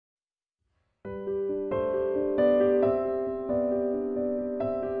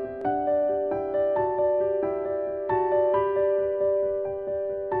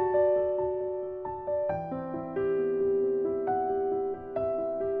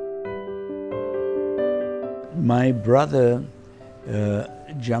My brother,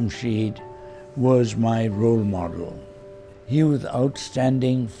 Jamsheed, was my role model. He was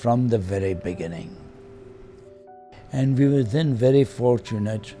outstanding from the very beginning. And we were then very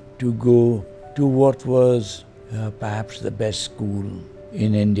fortunate to go to what was perhaps the best school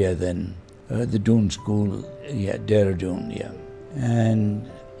in India then, the Doon School, Dehradun, And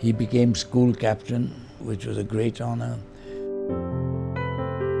he became school captain, which was a great honor.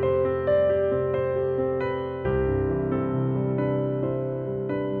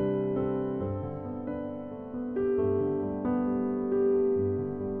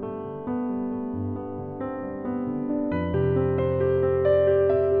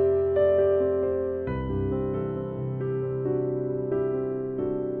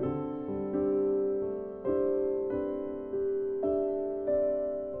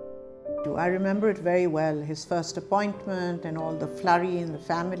 I remember it very well, his first appointment and all the flurry in the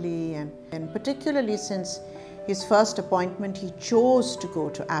family, and particularly since his first appointment he chose to go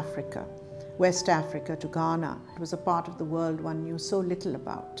to Africa, West Africa, to Ghana. It was a part of the world one knew so little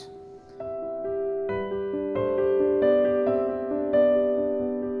about.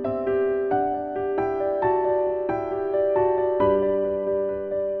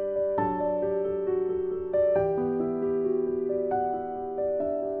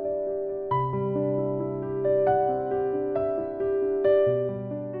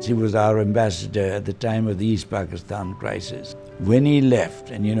 He was our ambassador at the time of the East Pakistan crisis. When he left,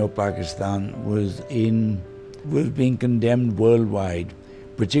 and you know Pakistan was being condemned worldwide,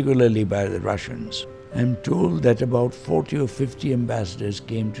 particularly by the Russians. I'm told that about 40 or 50 ambassadors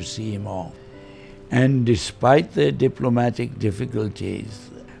came to see him off. And despite their diplomatic difficulties,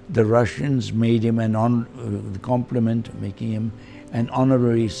 the Russians made him the compliment, making him an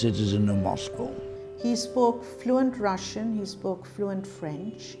honorary citizen of Moscow. He spoke fluent Russian, he spoke fluent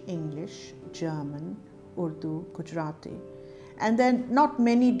French, English, German, Urdu, Gujarati. And then not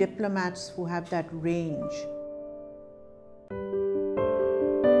many diplomats who have that range.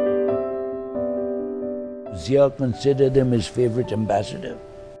 Zia considered him his favorite ambassador.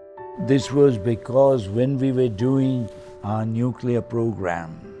 This was because when we were doing our nuclear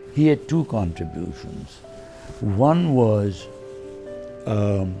program, he had two contributions. One was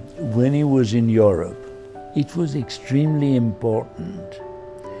when he was in Europe, it was extremely important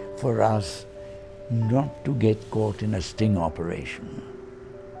for us not to get caught in a sting operation.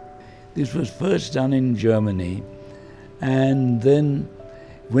 This was first done in Germany, and then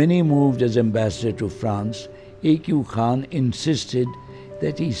when he moved as ambassador to France, A.Q. Khan insisted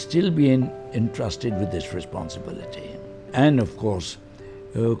that he still be entrusted with this responsibility. And of course,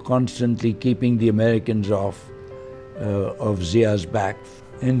 constantly keeping the Americans off of Zia's back.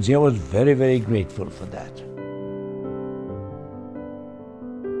 And Zia was very, very grateful for that.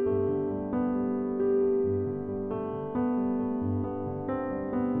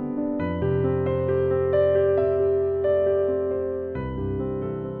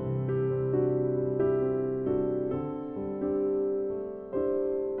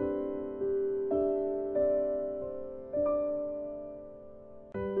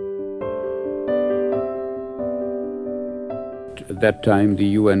 At that time, the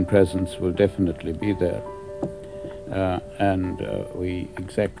UN presence will definitely be there.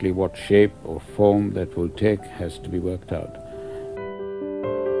 Exactly what shape or form that will take has to be worked out.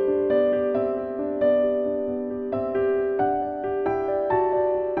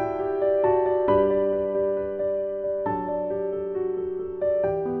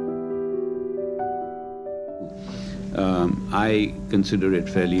 I consider it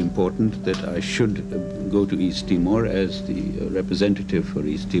fairly important that I should go to East Timor as the representative for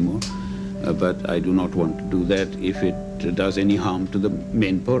East Timor, but I do not want to do that if it does any harm to the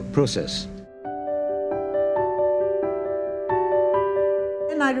main process.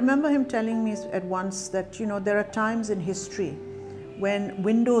 And I remember him telling me at once that, you know, there are times in history when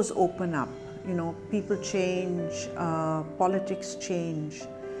windows open up, you know, people change, politics change.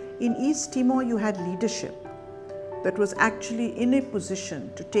 In East Timor, you had leadership that was actually in a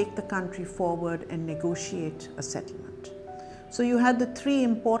position to take the country forward and negotiate a settlement. So you had the three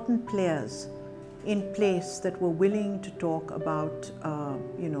important players in place that were willing to talk about,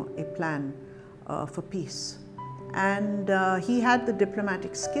 you know, a plan for peace. And he had the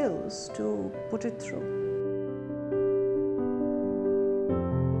diplomatic skills to put it through.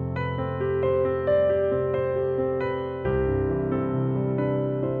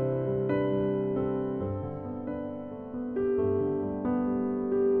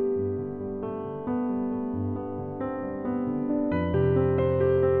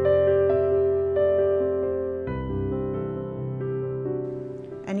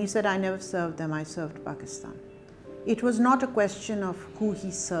 And he said, I never served them, I served Pakistan. It was not a question of who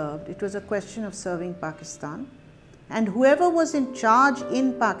he served, it was a question of serving Pakistan. And whoever was in charge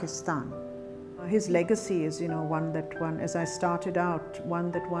in Pakistan, his legacy is, one that one, as I started out,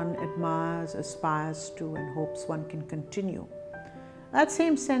 one that one admires, aspires to, and hopes one can continue. That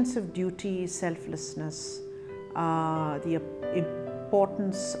same sense of duty, selflessness, the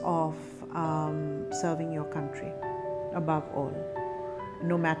importance of serving your country above all,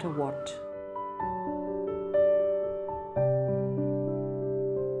 no matter what.